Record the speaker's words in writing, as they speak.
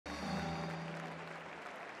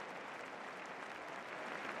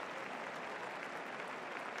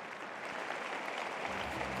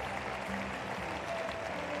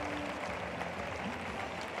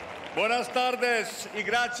Buenas tardes y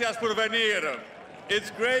gracias por venir. It's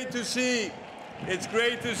great to see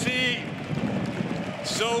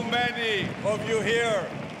so many of you here,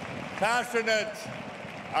 passionate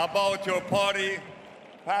about your party,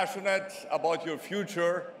 passionate about your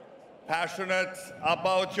future, passionate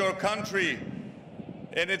about your country.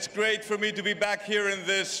 And it's great for me to be back here in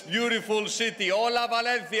this beautiful city. Hola,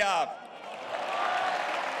 Valencia!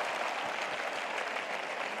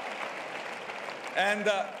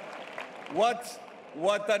 And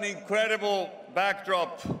what an incredible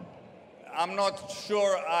backdrop. I'm not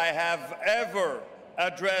sure I have ever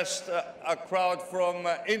addressed a crowd from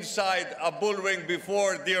inside a bullring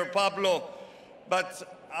before, dear Pablo, but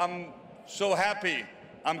I'm so happy,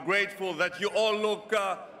 I'm grateful that you all look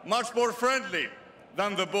much more friendly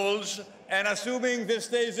than the bulls, and assuming this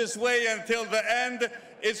stays this way until the end,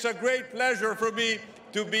 it's a great pleasure for me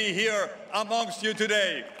to be here amongst you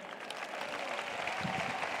today.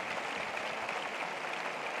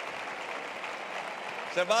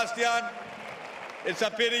 Sebastian, it's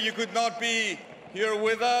a pity you could not be here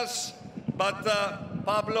with us, but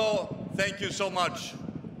Pablo, thank you so much.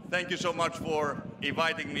 Thank you so much for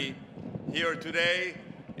inviting me here today.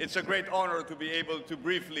 It's a great honor to be able to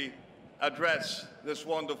briefly address this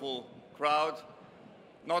wonderful crowd.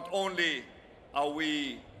 Not only are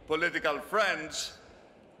we political friends,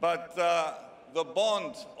 but the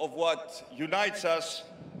bond of what unites us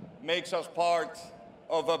makes us part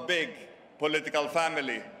of a big political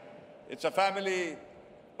family. It's a family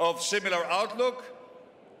of similar outlook,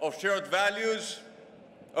 of shared values,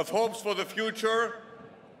 of hopes for the future,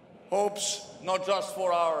 hopes not just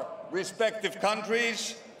for our respective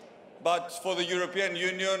countries, but for the European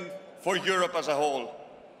Union, for Europe as a whole.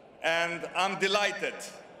 And I'm delighted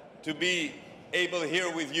to be able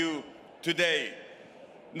here with you today,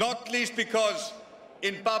 not least because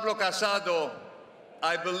in Pablo Casado,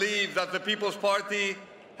 I believe that the People's Party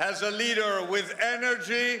has a leader with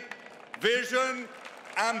energy, vision,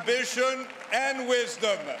 ambition, and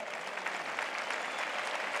wisdom.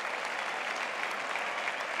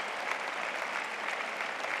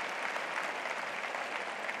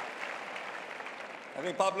 I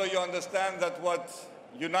think, Pablo, you understand that what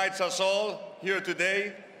unites us all here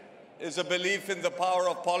today is a belief in the power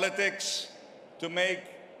of politics to make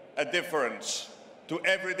a difference to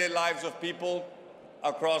everyday lives of people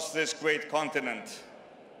across this great continent.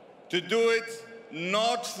 To do it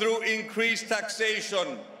not through increased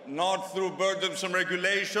taxation, not through burdensome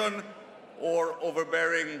regulation or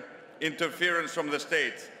overbearing interference from the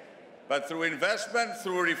state, but through investment,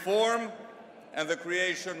 through reform, and the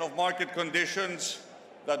creation of market conditions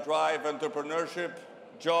that drive entrepreneurship,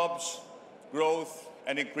 jobs, growth,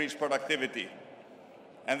 and increased productivity.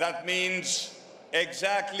 And that means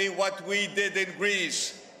exactly what we did in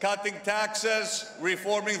Greece, cutting taxes,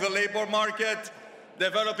 reforming the labor market,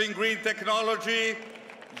 developing green technology,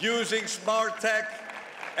 using smart tech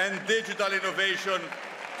and digital innovation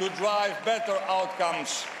to drive better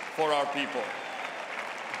outcomes for our people.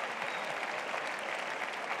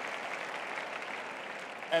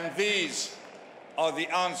 And these are the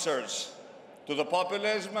answers to the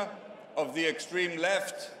populism of the extreme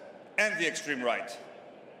left and the extreme right.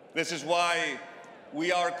 This is why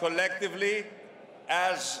we are collectively,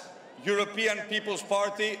 as European People's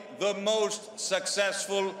Party, the most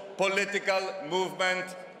successful political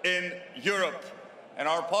movement in Europe. And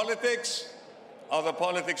our politics are the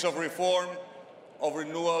politics of reform, of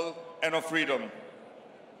renewal, and of freedom.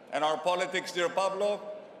 And our politics, dear Pablo,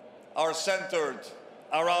 are centered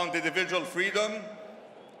around individual freedom,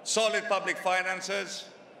 solid public finances,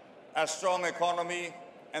 a strong economy,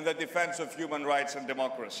 and the defense of human rights and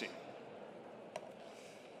democracy.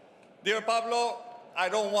 Dear Pablo, I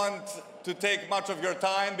don't want to take much of your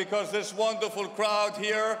time because this wonderful crowd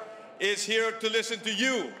here is here to listen to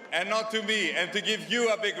you and not to me, and to give you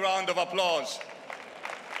a big round of applause.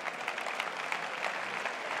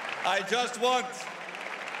 I just want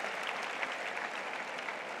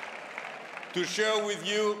to share with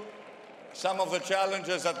you some of the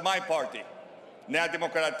challenges that my party, Nea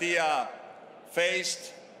Demokratia,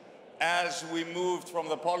 faced as we moved from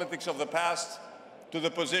the politics of the past to the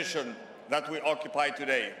position that we occupy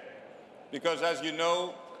today. Because, as you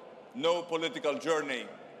know, no political journey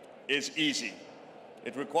is easy.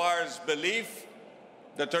 It requires belief,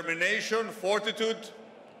 determination, fortitude,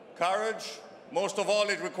 courage. Most of all,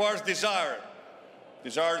 it requires desire.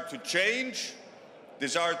 Desire to change,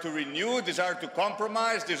 desire to renew, desire to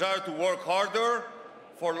compromise, desire to work harder,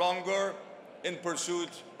 for longer, in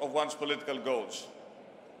pursuit of one's political goals.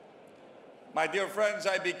 My dear friends,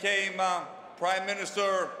 I became Prime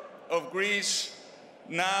Minister of Greece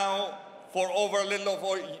now for over a little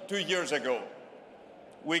over 2 years ago.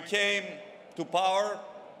 We came to power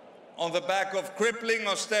on the back of crippling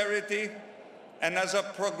austerity and as a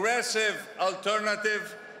progressive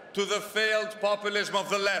alternative to the failed populism of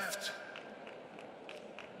the left.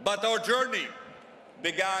 But our journey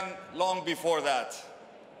began long before that.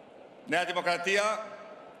 Nea Demokratia,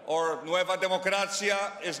 or Nueva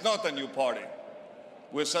Democracia, is not a new party.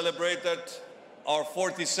 We celebrated our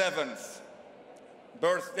 47th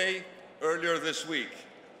birthday earlier this week.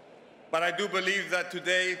 But I do believe that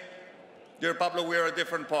today, dear Pablo, we are a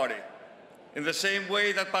different party. In the same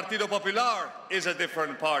way that Partido Popular is a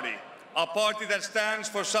different party. A party that stands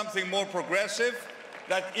for something more progressive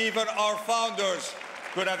that even our founders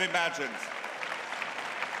could have imagined.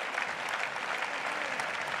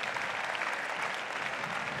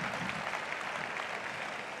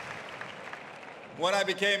 When I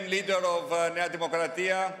became leader of Nea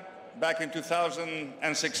Demokratia back in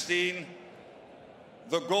 2016,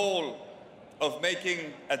 the goal of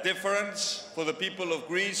making a difference for the people of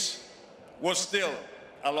Greece was still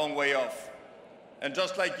a long way off. And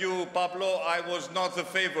just like you, Pablo, I was not the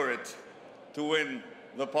favorite to win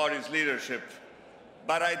the party's leadership.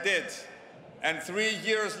 But I did. And 3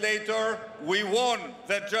 years later, we won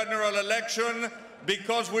the general election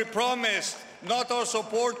because we promised not our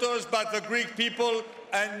supporters, but the Greek people,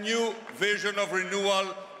 a new vision of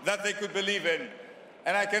renewal that they could believe in.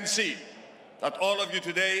 And I can see that all of you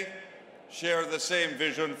today share the same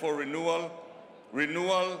vision for renewal.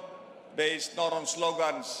 Renewal based not on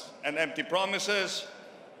slogans and empty promises,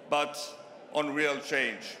 but on real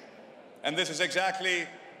change. And this is exactly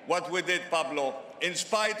what we did, Pablo. In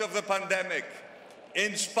spite of the pandemic,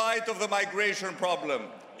 in spite of the migration problem,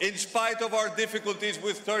 in spite of our difficulties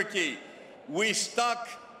with Turkey, we stuck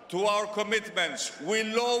to our commitments. We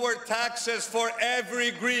lowered taxes for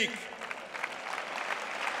every Greek.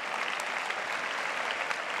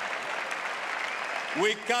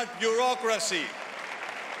 We cut bureaucracy.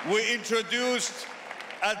 We introduced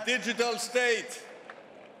a digital state.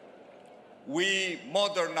 We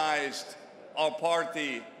modernized our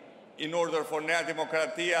party in order for Nea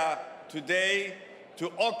Demokratia today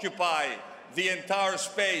to occupy the entire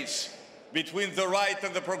space between the right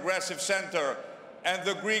and the progressive center. And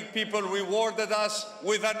the Greek people rewarded us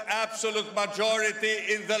with an absolute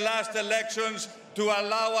majority in the last elections to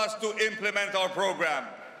allow us to implement our program.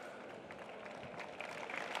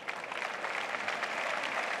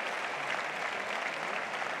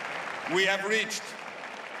 We have reached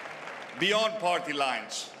beyond party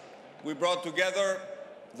lines. We brought together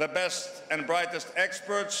the best and brightest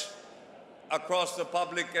experts across the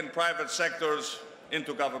public and private sectors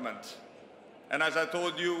into government. And as I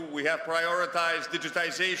told you, we have prioritized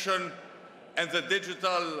digitization and the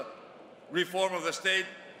digital reform of the state,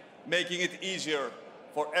 making it easier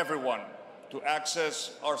for everyone to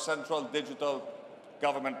access our central digital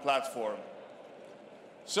government platform.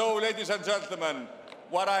 So, ladies and gentlemen,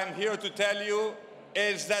 what I'm here to tell you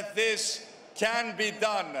is that this can be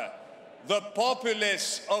done. The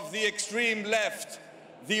populists of the extreme left,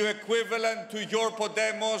 the equivalent to your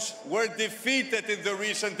Podemos, were defeated in the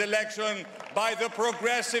recent election by the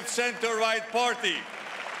progressive center-right party.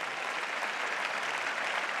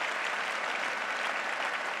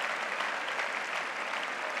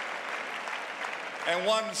 And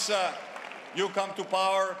once you come to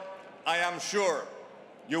power, I am sure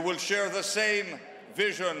you will share the same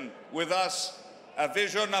vision with us, a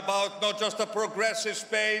vision about not just a progressive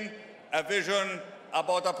Spain, a vision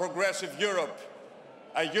about a progressive Europe,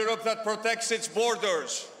 a Europe that protects its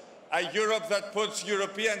borders, a Europe that puts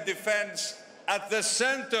European defense at the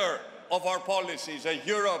center of our policies, a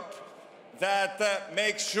Europe that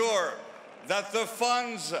makes sure that the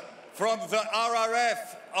funds from the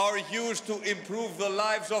RRF are used to improve the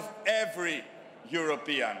lives of every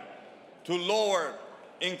European, to lower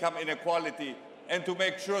income inequality, and to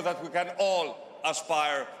make sure that we can all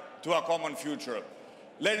aspire to a common future.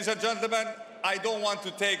 Ladies and gentlemen, I don't want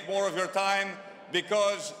to take more of your time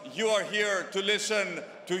because you are here to listen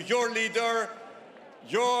to your leader,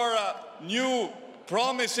 your new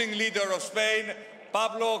promising leader of Spain,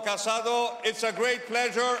 Pablo Casado. It's a great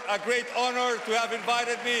pleasure, a great honor to have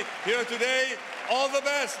invited me here today. All the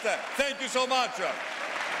best. Thank you so much.